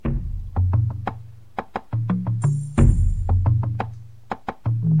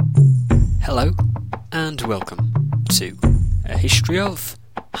Hello, and welcome to A History of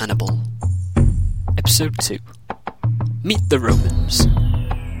Hannibal, Episode 2, Meet the Romans,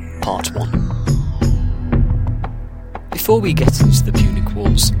 Part 1. Before we get into the Punic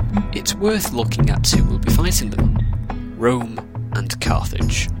Wars, it's worth looking at who will be fighting them, Rome and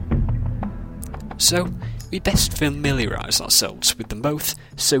Carthage. So, we best familiarise ourselves with them both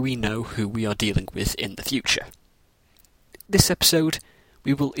so we know who we are dealing with in the future. This episode,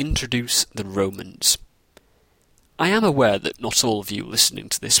 we will introduce the Romans. I am aware that not all of you listening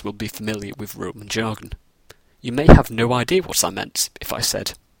to this will be familiar with Roman jargon. You may have no idea what I meant if I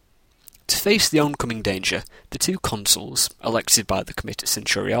said, to face the oncoming danger, the two consuls, elected by the Comitia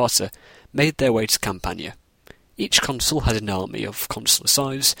Centuriata, made their way to Campania. Each consul had an army of consular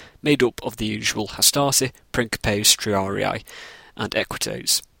size, made up of the usual hastati, principes, triarii, and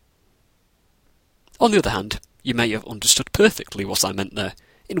equites. On the other hand, you may have understood perfectly what I meant there,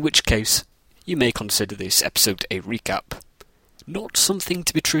 in which case you may consider this episode a recap. Not something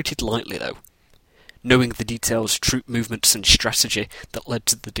to be treated lightly, though. Knowing the details, troop movements and strategy that led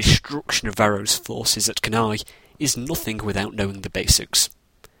to the destruction of Varro's forces at Cannae is nothing without knowing the basics.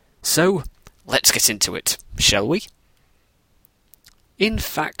 So, let's get into it, shall we? In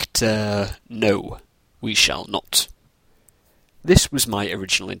fact, no, we shall not. This was my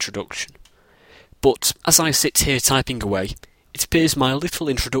original introduction. But as I sit here typing away, it appears my little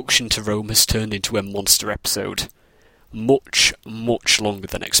introduction to Rome has turned into a monster episode. Much, much longer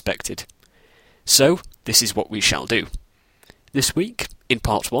than expected. So, this is what we shall do. This week, in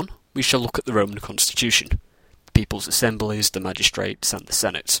Part 1, we shall look at the Roman constitution, the people's assemblies, the magistrates, and the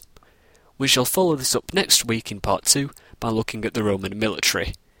Senate. We shall follow this up next week in Part 2 by looking at the Roman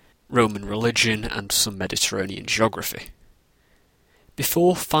military, Roman religion, and some Mediterranean geography.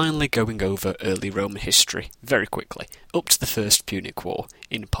 Before finally going over early Roman history, very quickly, up to the First Punic War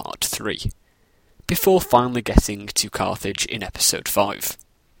in Part 3. Before finally getting to Carthage in Episode 5.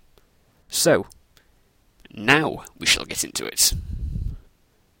 So, now we shall get into it.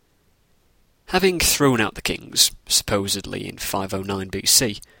 Having thrown out the kings, supposedly in 509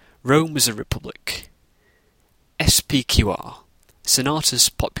 BC, Rome was a republic. SPQR, Senatus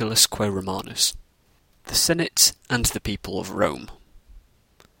Populusque Romanus, the Senate and the people of Rome.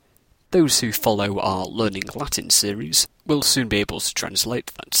 Those who follow our Learning Latin series will soon be able to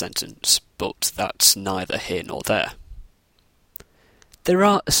translate that sentence, but that's neither here nor there. There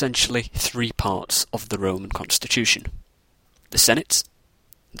are essentially three parts of the Roman constitution: the Senate,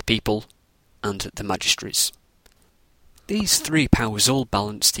 the people, and the magistrates. These three powers all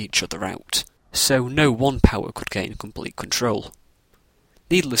balanced each other out, so no one power could gain complete control.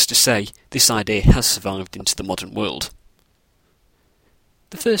 Needless to say, this idea has survived into the modern world.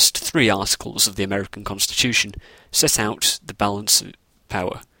 The first three articles of the American Constitution set out the balance of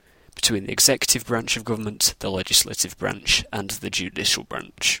power between the executive branch of government, the legislative branch, and the judicial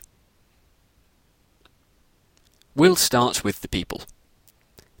branch. We'll start with the people.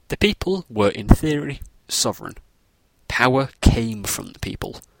 The people were, in theory, sovereign. Power came from the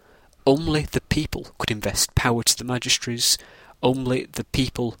people. Only the people could invest power to the magistrates. Only the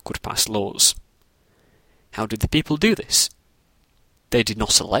people could pass laws. How did the people do this? They did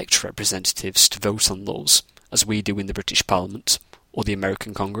not elect representatives to vote on laws, as we do in the British Parliament or the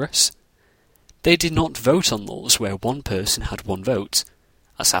American Congress. They did not vote on laws where one person had one vote,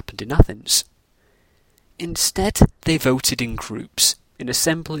 as happened in Athens. Instead, they voted in groups, in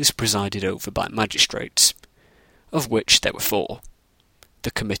assemblies presided over by magistrates, of which there were four: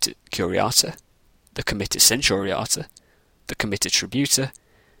 the Comitia Curiata, the Comitia Centuriata, the Comitia Tributa,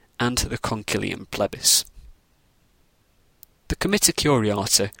 and the Concilium Plebis. The Comitia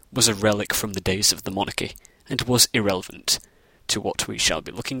Curiata was a relic from the days of the monarchy, and was irrelevant to what we shall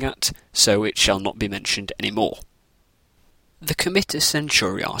be looking at, so it shall not be mentioned any more. The Comitia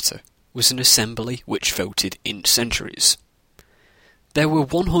Centuriata was an assembly which voted in centuries. There were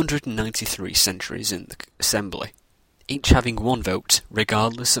 193 centuries in the assembly, each having one vote,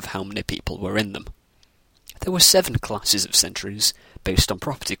 regardless of how many people were in them. There were 7 classes of centuries, based on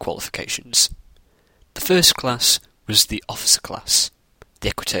property qualifications. The first class was the officer class, the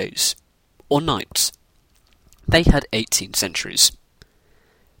equites, or knights. They had 18 centuries.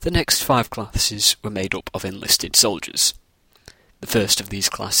 The next 5 classes were made up of enlisted soldiers. The first of these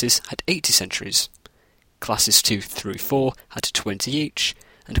classes had 80 centuries. Classes 2 through 4 had 20 each,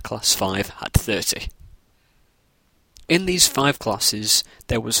 and Class 5 had 30. In these 5 classes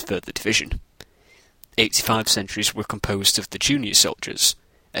there was further division. 85 centuries were composed of the junior soldiers,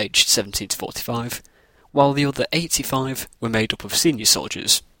 aged 17 to 45, while the other 85 were made up of senior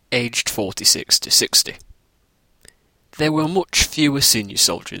soldiers, aged 46 to 60. There were much fewer senior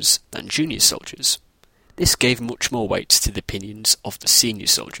soldiers than junior soldiers. This gave much more weight to the opinions of the senior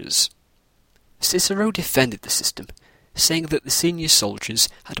soldiers. Cicero defended the system, saying that the senior soldiers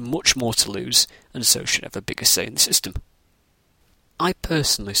had much more to lose and so should have a bigger say in the system. I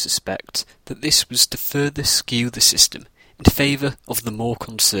personally suspect that this was to further skew the system in favour of the more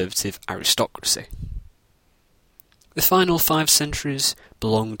conservative aristocracy. The final 5 centuries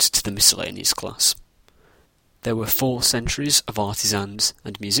belonged to the miscellaneous class. There were 4 centuries of artisans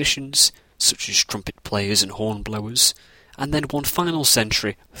and musicians, such as trumpet players and horn blowers, and then one final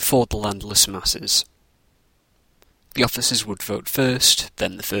century for the landless masses. The officers would vote first,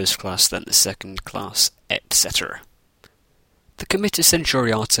 then the first class, then the second class, etc. The Comitia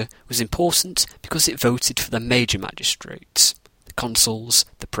Centuriata was important because it voted for the major magistrates, the consuls,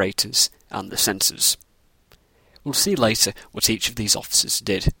 the praetors, and the censors. We'll see later what each of these officers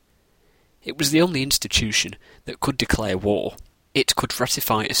did. It was the only institution that could declare war. It could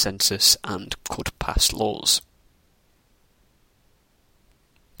ratify a census and could pass laws.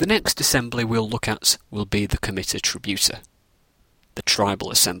 The next assembly we'll look at will be the Comitia Tributa, the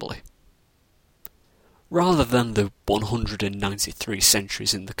tribal assembly. Rather than the 193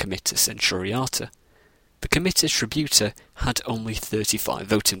 centuries in the Comitia Centuriata, the Comitia Tributa had only 35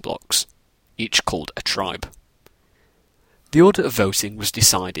 voting blocks, each called a tribe. The order of voting was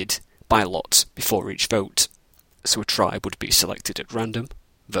decided by lot before each vote, so a tribe would be selected at random,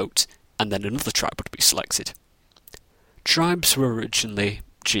 vote, and then another tribe would be selected. Tribes were originally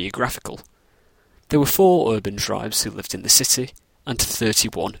geographical. There were 4 urban tribes who lived in the city, and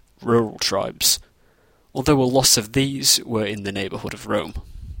 31 rural tribes, although a lot of these were in the neighbourhood of Rome.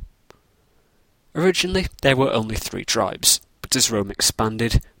 Originally there were only 3 tribes, but as Rome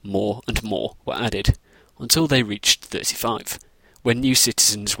expanded, more and more were added, until they reached 35, when new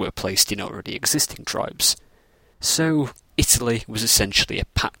citizens were placed in already existing tribes. So Italy was essentially a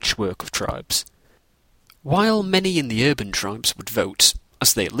patchwork of tribes. While many in the urban tribes would vote,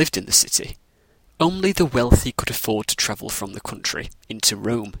 as they lived in the city, only the wealthy could afford to travel from the country into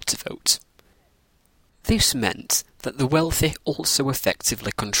Rome to vote. This meant that the wealthy also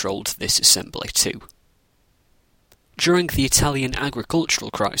effectively controlled this assembly too. During the Italian agricultural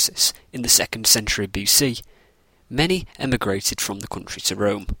crisis in the 2nd century BC, many emigrated from the country to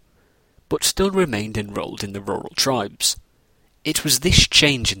Rome, but still remained enrolled in the rural tribes. It was this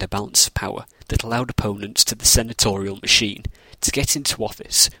change in the balance of power that allowed opponents to the senatorial machine to get into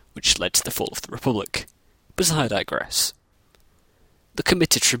office, which led to the fall of the Republic. But I digress. The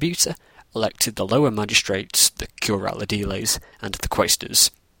Comitia Tributa elected the lower magistrates, the Curale Aediles, and the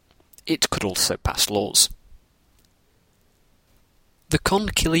quaestors. It could also pass laws. The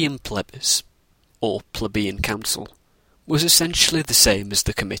Concilium Plebis, or plebeian council, was essentially the same as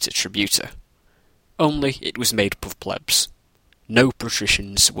the Comitia Tributa, only it was made up of plebs. No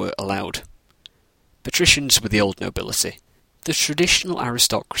patricians were allowed. Patricians were the old nobility, the traditional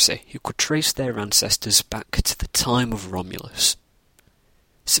aristocracy who could trace their ancestors back to the time of Romulus.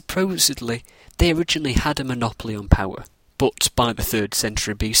 Supposedly, they originally had a monopoly on power, but by the 3rd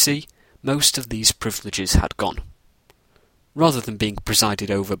century BC, most of these privileges had gone. Rather than being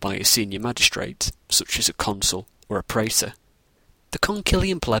presided over by a senior magistrate, such as a consul or a praetor, the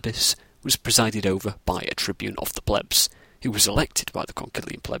Concilium Plebis was presided over by a tribune of the plebs, who was elected by the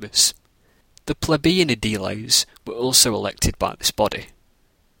Concilium Plebis. The plebeian aediles were also elected by this body.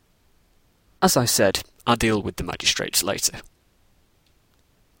 As I said, I'll deal with the magistrates later.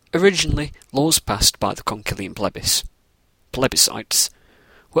 Originally, laws passed by the Concilium Plebis, plebiscites,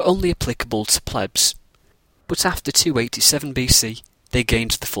 were only applicable to plebs, but after 287 BC they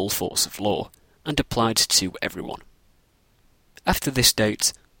gained the full force of law and applied to everyone. After this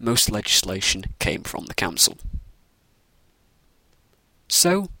date, most legislation came from the council.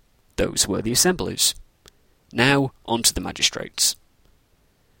 So, those were the assemblies. Now, on to the magistrates.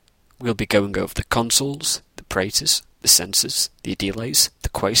 We'll be going over the consuls, the praetors, the censors, the aediles, the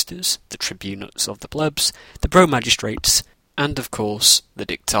quaestors, the tribunates of the plebs, the pro-magistrates, and of course, the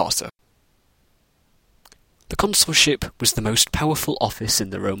dictator. The consulship was the most powerful office in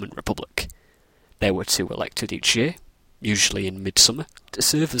the Roman Republic. There were 2 elected each year, usually in midsummer, to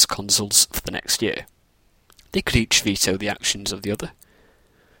serve as consuls for the next year. They could each veto the actions of the other.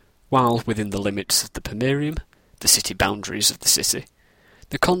 While within the limits of the Pomerium, the city boundaries of the city,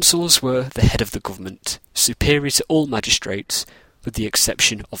 the consuls were the head of the government, superior to all magistrates, with the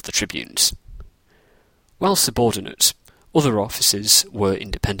exception of the tribunes. While subordinate, other officers were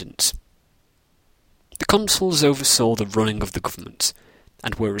independent. The consuls oversaw the running of the government,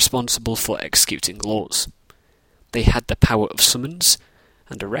 and were responsible for executing laws. They had the power of summons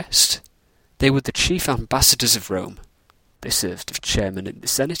and arrest. They were the chief ambassadors of Rome, They served as chairman in the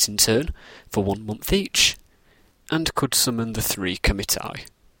Senate in turn for 1 month each, and could summon the 3 comitii: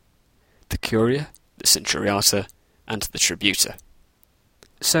 the Curia, the Centuriata, and the Tributa.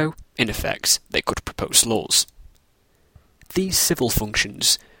 So, in effect, they could propose laws. These civil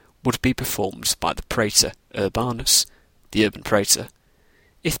functions would be performed by the Praetor Urbanus, the urban praetor,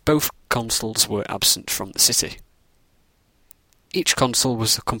 if both consuls were absent from the city. Each consul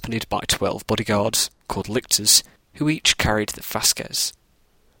was accompanied by 12 bodyguards, called lictors, who each carried the fasces,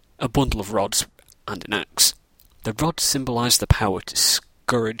 a bundle of rods and an axe. The rods symbolised the power to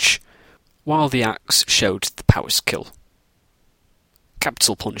scourge, while the axe showed the power to kill.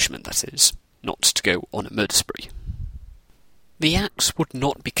 Capital punishment, that is, not to go on a murder spree. The axe would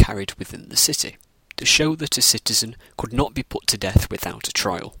not be carried within the city, to show that a citizen could not be put to death without a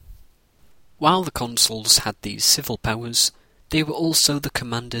trial. While the consuls had these civil powers, they were also the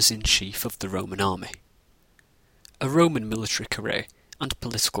commanders-in-chief of the Roman army. A Roman military career and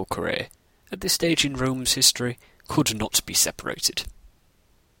political career, at this stage in Rome's history, could not be separated.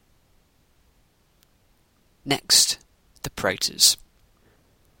 Next, the praetors.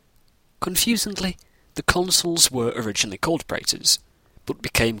 Confusingly, the consuls were originally called praetors, but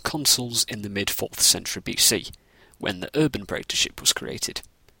became consuls in the mid-4th century BC, when the urban praetorship was created,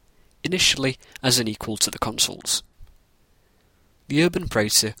 initially as an equal to the consuls. The urban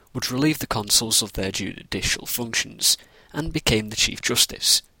praetor would relieve the consuls of their judicial functions, and became the Chief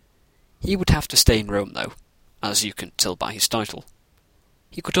Justice. He would have to stay in Rome, though, as you can tell by his title.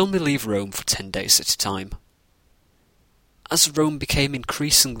 He could only leave Rome for 10 days at a time. As Rome became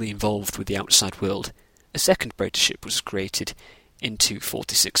increasingly involved with the outside world, a second praetorship was created in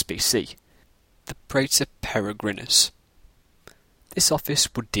 246 BC, the Praetor Peregrinus. This office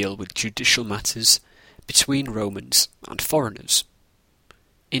would deal with judicial matters between Romans and foreigners.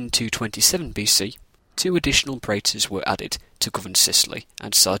 In 227 BC, 2 additional praetors were added to govern Sicily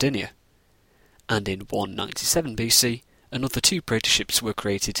and Sardinia, and in 197 BC, another 2 praetorships were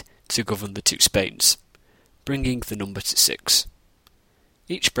created to govern the 2 Spains, bringing the number to 6.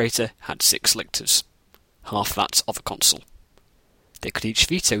 Each praetor had 6 lictors, half that of a consul. They could each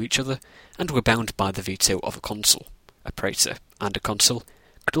veto each other, and were bound by the veto of a consul. A praetor and a consul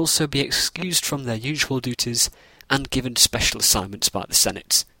could also be excused from their usual duties and given special assignments by the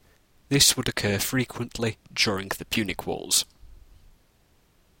Senate. This would occur frequently during the Punic Wars.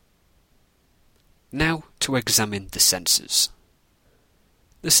 Now to examine the censors.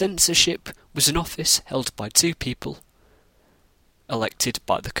 The censorship was an office held by 2 people, elected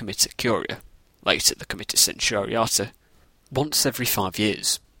by the Comitia Curia, later the Comitia Centuriata, once every 5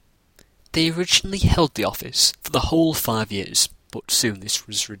 years. They originally held the office for the whole 5 years, but soon this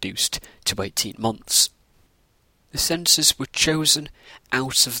was reduced to 18 months. The censors were chosen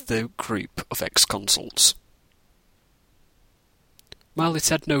out of the group of ex-consuls. While it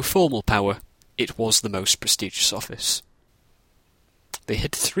had no formal power, it was the most prestigious office. They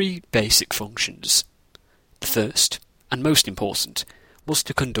had 3 basic functions. The first, and most important, was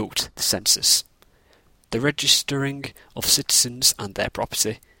to conduct the census, the registering of citizens and their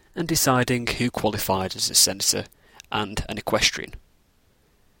property, and deciding who qualified as a senator and an equestrian.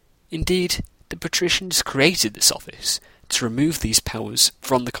 Indeed, the patricians created this office to remove these powers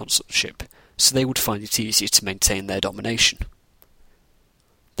from the consulship, so they would find it easier to maintain their domination.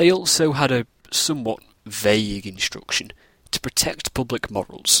 They also had a somewhat vague instruction to protect public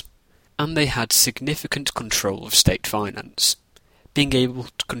morals, and they had significant control of state finance, being able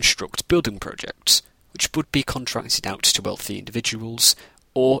to construct building projects which would be contracted out to wealthy individuals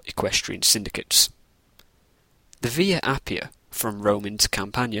or equestrian syndicates. The Via Appia from Rome into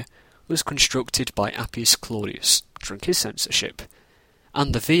Campania was constructed by Appius Claudius during his censorship,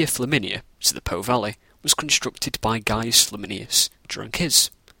 and the Via Flaminia to the Po Valley was constructed by Gaius Flaminius during his.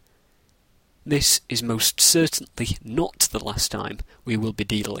 This is most certainly not the last time we will be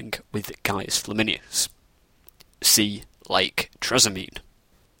dealing with Gaius Flaminius. See Lake Trasimene.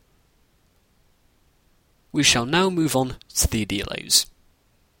 We shall now move on to the aediles.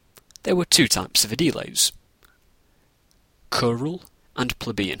 There were 2 types of aediles: curule and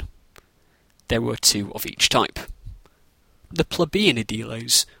plebeian. There were 2 of each type. The plebeian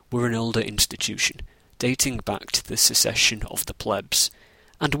aediles were an older institution, dating back to the secession of the plebs,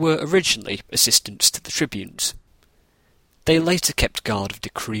 and were originally assistants to the tribunes. They later kept guard of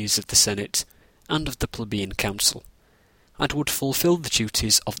decrees of the Senate and of the plebeian council, and would fulfil the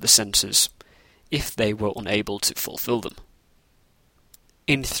duties of the censors, if they were unable to fulfil them.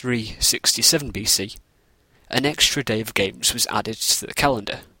 In 367 BC, an extra day of games was added to the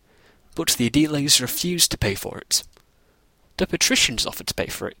calendar, but the aediles refused to pay for it. The patricians offered to pay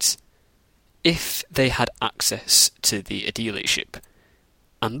for it. if they had access to the aedileship,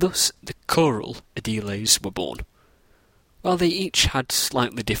 and thus the choral aediles were born. While they each had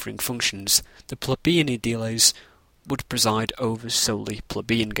slightly differing functions, the plebeian aediles would preside over solely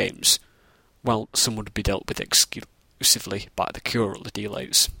plebeian games, while some would be dealt with exclusively by the choral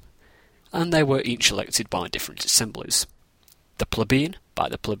aediles, and they were each elected by different assemblies. The plebeian by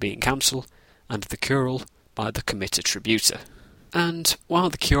the plebeian council, and the choral by the comitia tributa. And while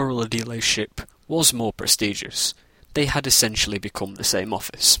the choral aedileship was more prestigious, they had essentially become the same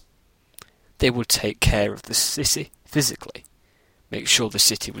office. They would take care of the city physically, make sure the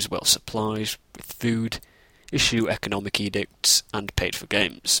city was well supplied with food, issue economic edicts, and paid for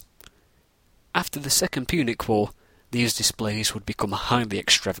games. After the Second Punic War, these displays would become highly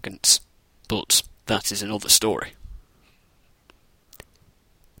extravagant, but that is another story.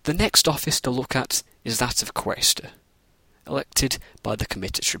 The next office to look at is that of quaestor, elected by the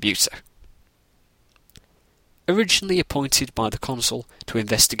comitia tributa. Originally appointed by the consul to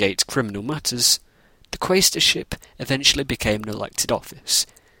investigate criminal matters, the quaestorship eventually became an elected office,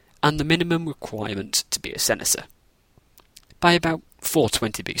 and the minimum requirement to be a senator. By about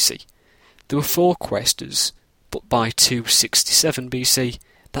 420 BC, there were 4 quaestors, but by 267 BC,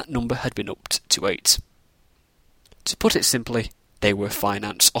 that number had been upped to 8. To put it simply, they were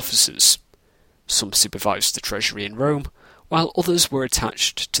finance officers. Some supervised the treasury in Rome, while others were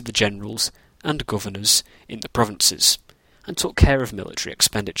attached to the generals and governors in the provinces, and took care of military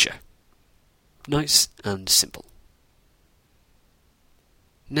expenditure. Nice and simple.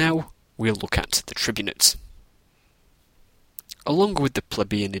 Now we'll look at the tribunate. Along with the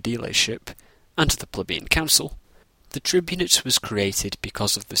plebeian aedileship and the plebeian council, the tribunate was created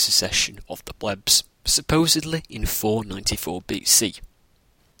because of the secession of the plebs, supposedly in 494 BC.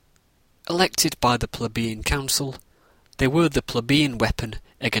 Elected by the plebeian council, they were the plebeian weapon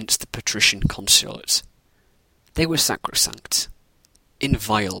against the patrician consulate. They were sacrosanct,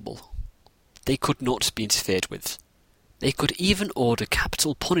 inviolable. They could not be interfered with. They could even order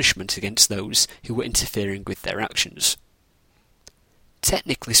capital punishment against those who were interfering with their actions.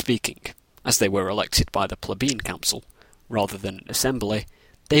 Technically speaking, as they were elected by the plebeian council, rather than an assembly,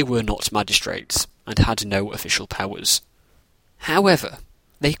 they were not magistrates, and had no official powers. However,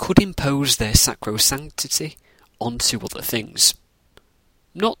 they could impose their sacrosanctity onto other things.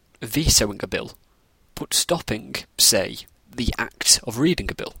 Not vetoing a bill, but stopping, say, the act of reading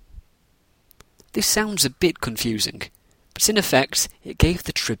a bill. This sounds a bit confusing, but in effect it gave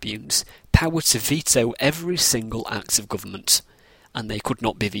the tribunes power to veto every single act of government, and they could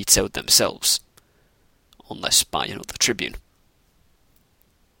not be vetoed themselves, unless by another tribune.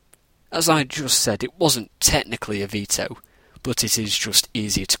 As I just said, it wasn't technically a veto, but it is just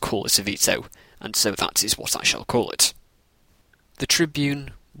easier to call it a veto, and so that is what I shall call it. The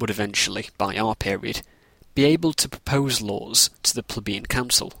tribune would eventually, by our period, be able to propose laws to the plebeian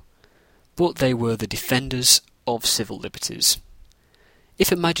council, but they were the defenders of civil liberties.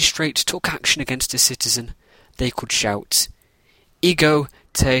 If a magistrate took action against a citizen, they could shout, "Ego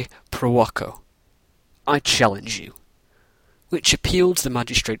te provoco," I challenge you, which appealed the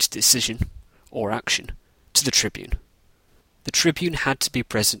magistrate's decision, or action, to the tribune. The tribune had to be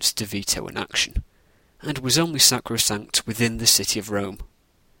present to veto an action, and was only sacrosanct within the city of Rome.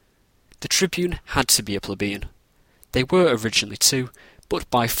 The tribune had to be a plebeian. They were originally 2, but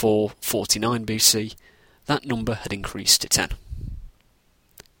by 449 BC, that number had increased to 10.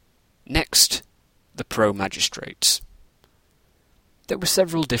 Next, the pro-magistrates. There were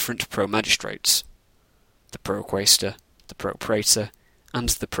several different pro-magistrates: the pro-quaestor, the pro-praetor, and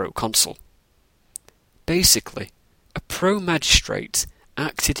the pro-consul. Basically, a pro-magistrate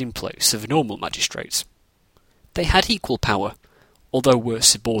acted in place of a normal magistrate. They had equal power, although were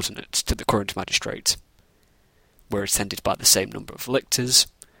subordinate to the current magistrate. Were attended by the same number of lictors.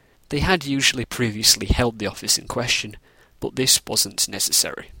 They had usually previously held the office in question, but this wasn't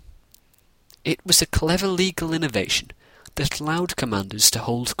necessary. It was a clever legal innovation that allowed commanders to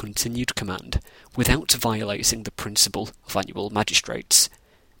hold continued command without violating the principle of annual magistrates,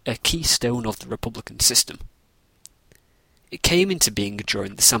 a keystone of the republican system. It came into being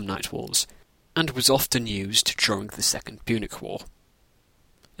during the Samnite Wars, and was often used during the Second Punic War.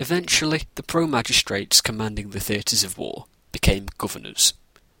 Eventually, the pro-magistrates commanding the theatres of war became governors.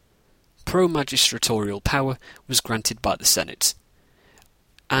 Pro-magistratorial power was granted by the Senate,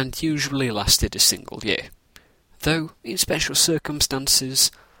 and usually lasted a single year, though in special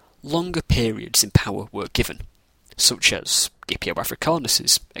circumstances longer periods in power were given, such as Scipio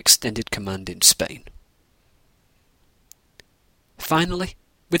Africanus's extended command in Spain. Finally,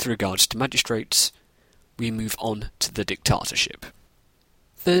 with regards to magistrates, we move on to the dictatorship.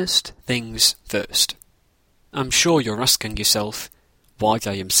 First things first. I'm sure you're asking yourself why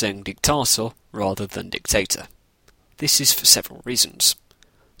I am saying dictator rather than dictator. This is for several reasons,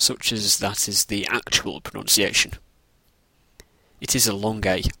 such as that is the actual pronunciation. It is a long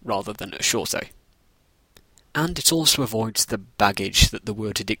A rather than a short A. And it also avoids the baggage that the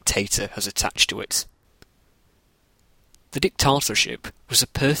word dictator has attached to it. The dictatorship was a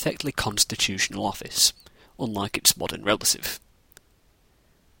perfectly constitutional office, unlike its modern relative.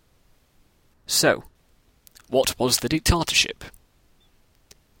 So, what was the dictatorship?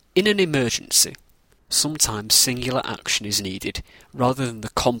 In an emergency, sometimes singular action is needed rather than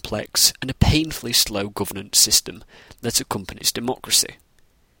the complex and a painfully slow governance system that accompanies democracy.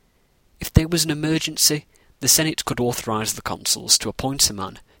 If there was an emergency, the Senate could authorise the consuls to appoint a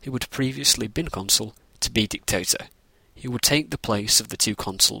man who had previously been consul to be dictator, who would take the place of the two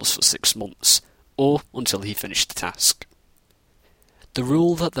consuls for 6 months, or until he finished the task. The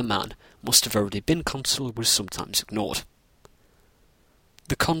rule that the man must have already been consul was sometimes ignored.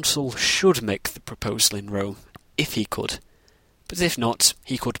 The consul should make the proposal in Rome, if he could, but if not,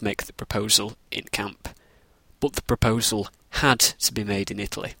 he could make the proposal in camp. But the proposal had to be made in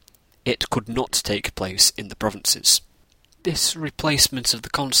Italy. It could not take place in the provinces. This replacement of the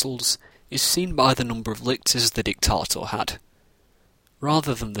consuls is seen by the number of lictors the dictator had.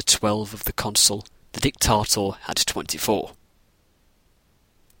 Rather than the 12 of the consul, the dictator had 24.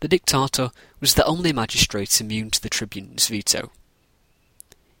 The dictator was the only magistrate immune to the tribune's veto.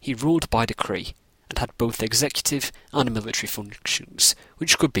 He ruled by decree and had both executive and military functions,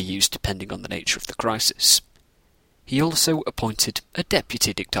 which could be used depending on the nature of the crisis. He also appointed a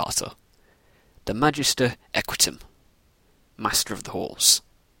deputy dictator, the Magister Equitum, Master of the Horse.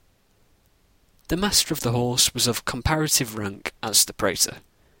 The Master of the Horse was of comparative rank as the praetor,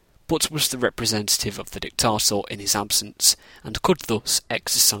 but was the representative of the dictator in his absence, and could thus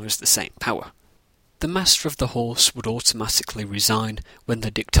exercise the same power. The Master of the Horse would automatically resign when the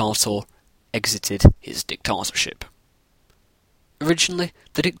dictator exited his dictatorship. Originally,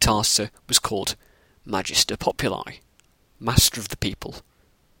 the dictator was called Magister Populi, Master of the People,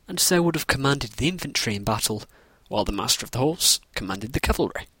 and so would have commanded the infantry in battle, while the Master of the Horse commanded the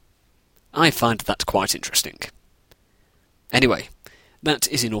cavalry. I find that quite interesting. Anyway, that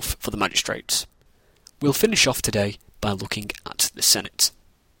is enough for the magistrates. We'll finish off today by looking at the Senate.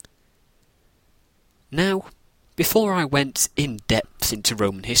 Now, before I went in depth into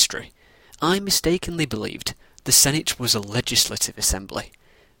Roman history, I mistakenly believed the Senate was a legislative assembly,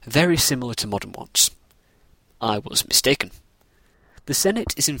 very similar to modern ones. I was mistaken. The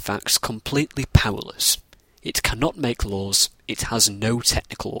Senate is in fact completely powerless. It cannot make laws, it has no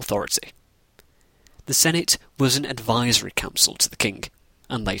technical authority. The Senate was an advisory council to the king,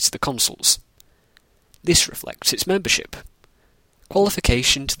 and later the consuls. This reflects its membership.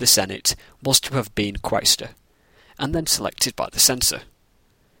 Qualification to the Senate was to have been quaestor, and then selected by the censor.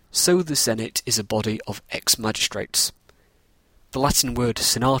 So the Senate is a body of ex-magistrates. The Latin word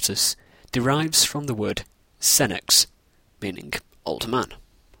senatus derives from the word senex, meaning old man.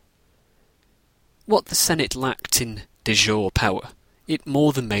 What the Senate lacked in de jure power, it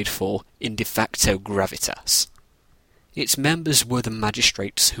more than made for in de facto gravitas. Its members were the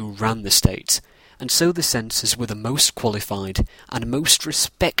magistrates who ran the state, and so the censors were the most qualified and most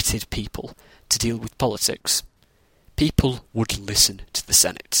respected people to deal with politics. People would listen to the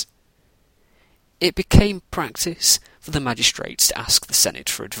Senate. It became practice for the magistrates to ask the Senate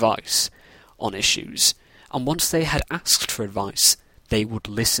for advice on issues, and once they had asked for advice, they would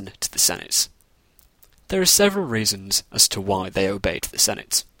listen to the Senate. There are several reasons as to why they obeyed the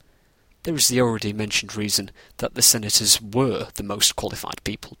Senate. There is the already mentioned reason that the senators were the most qualified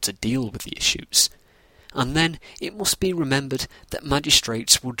people to deal with the issues. And then it must be remembered that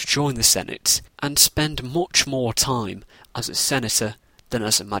magistrates would join the Senate and spend much more time as a senator than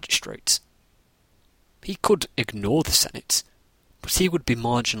as a magistrate. He could ignore the Senate, but he would be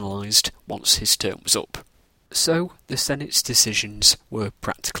marginalised once his term was up. So the Senate's decisions were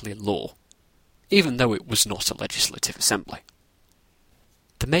practically law, even though it was not a legislative assembly.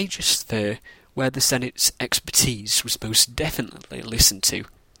 The major sphere where the Senate's expertise was most definitely listened to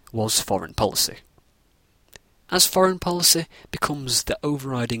was foreign policy. As foreign policy becomes the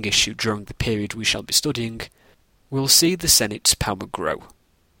overriding issue during the period we shall be studying, we'll see the Senate's power grow.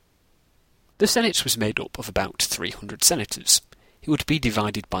 The Senate was made up of about 300 senators, who would be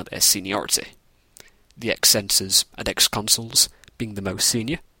divided by their seniority, the ex-censors and ex-consuls being the most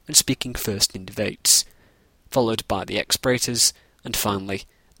senior and speaking first in debates, followed by the ex-praetors, and finally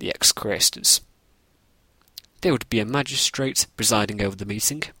the ex-quaestors. There would be a magistrate presiding over the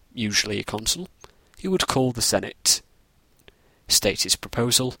meeting, usually a consul, who would call the Senate. state his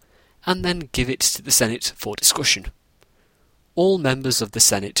proposal, and then give it to the Senate for discussion. All members of the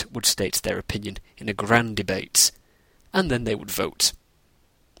Senate would state their opinion in a grand debate, and then they would vote.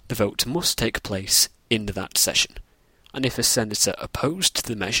 The vote must take place in that session, and if a senator opposed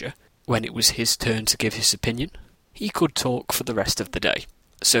the measure when it was his turn to give his opinion, he could talk for the rest of the day,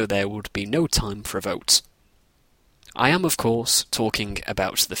 so there would be no time for a vote. I am, of course, talking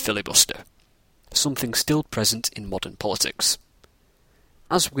about the filibuster, something still present in modern politics.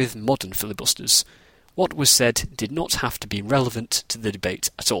 As with modern filibusters, what was said did not have to be relevant to the debate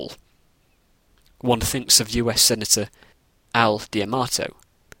at all. One thinks of US Senator Al D'Amato,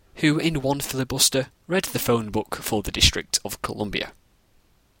 who in one filibuster read the phone book for the District of Columbia.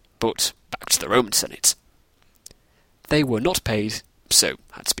 But back to the Roman Senate. They were not paid, so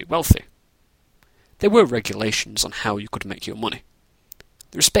had to be wealthy. There were regulations on how you could make your money.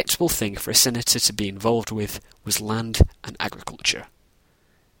 The respectable thing for a senator to be involved with was land and agriculture.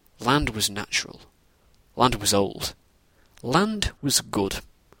 Land was natural. Land was old. Land was good.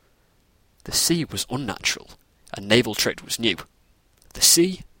 The sea was unnatural, and naval trade was new. The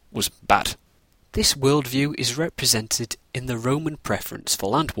sea was bad. This worldview is represented in the Roman preference for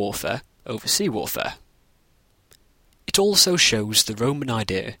land warfare over sea warfare. It also shows the Roman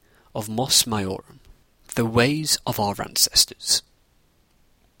idea of mos maiorum, the ways of our ancestors.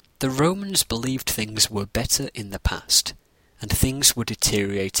 The Romans believed things were better in the past, and things were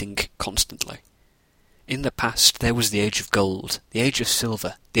deteriorating constantly. In the past there was the age of gold, the age of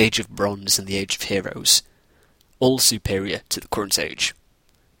silver, the age of bronze, and the age of heroes, all superior to the current age.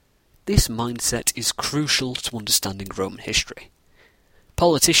 This mindset is crucial to understanding Roman history.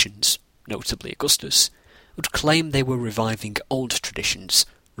 Politicians, notably Augustus, would claim they were reviving old traditions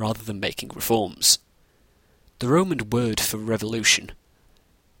rather than making reforms. The Roman word for revolution,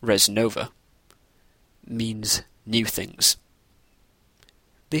 res nova, means new things.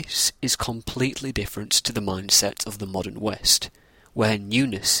 This is completely different to the mindset of the modern West, where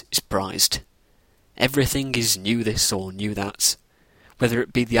newness is prized. Everything is new this or new that, whether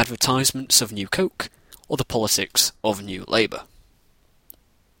it be the advertisements of new Coke or the politics of new Labour.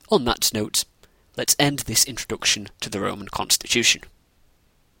 On that note, let's end this introduction to the Roman Constitution.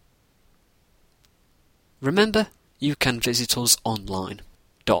 Remember, you can visit us online,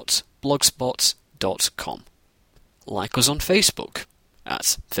 .blogspot.com. Like us on Facebook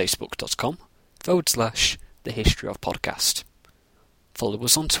at facebook.com/The History of Podcast. Follow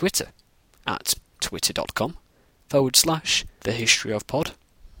us on Twitter at twitter.com/The History of Pod.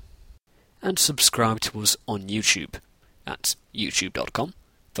 And subscribe to us on YouTube at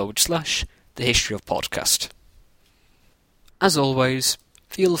youtube.com/The History of Podcast. As always,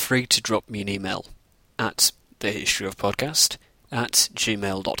 feel free to drop me an email at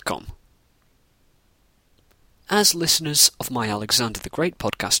thehistoryofpodcast@gmail.com. As listeners of my Alexander the Great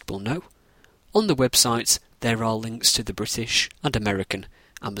podcast will know, on the website there are links to the British and American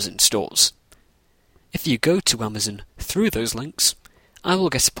Amazon stores. If you go to Amazon through those links, I will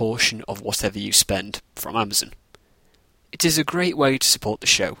get a portion of whatever you spend from Amazon. It is a great way to support the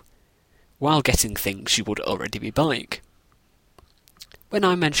show, while getting things you would already be buying. When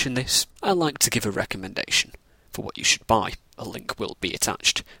I mention this, I like to give a recommendation for what you should buy. A link will be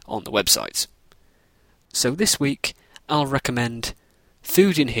attached on the website. So this week, I'll recommend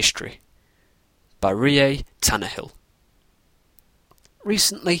Food in History by Rie Tannehill.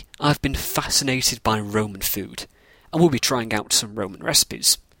 Recently, I've been fascinated by Roman food, and will be trying out some Roman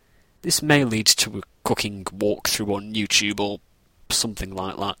recipes. This may lead to a cooking walkthrough on YouTube or something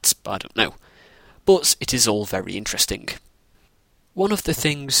like that, I don't know. But it is all very interesting. One of the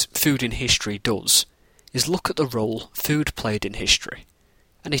things Food in History does is look at the role food played in history,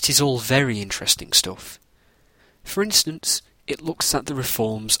 and it is all very interesting stuff. For instance, it looks at the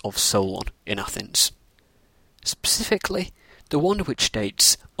reforms of Solon in Athens. Specifically, the one which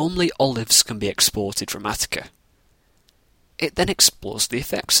states only olives can be exported from Attica. It then explores the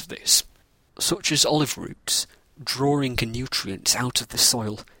effects of this, such as olive roots drawing nutrients out of the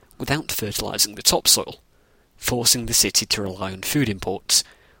soil without fertilising the topsoil, forcing the city to rely on food imports,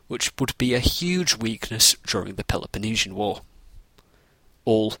 which would be a huge weakness during the Peloponnesian War.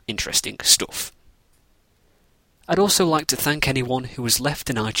 All interesting stuff. I'd also like to thank anyone who has left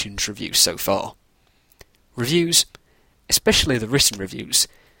an iTunes review so far. Reviews, especially the written reviews,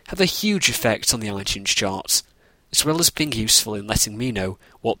 have a huge effect on the iTunes charts, as well as being useful in letting me know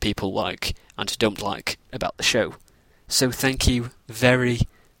what people like and don't like about the show. So thank you very,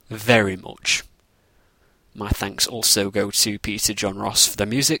 very much. My thanks also go to Peter John Ross for the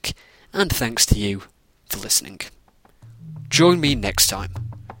music, and thanks to you for listening. Join me next time,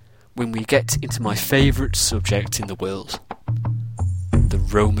 when we get into my favourite subject in the world, the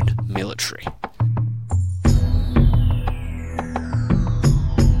Roman military.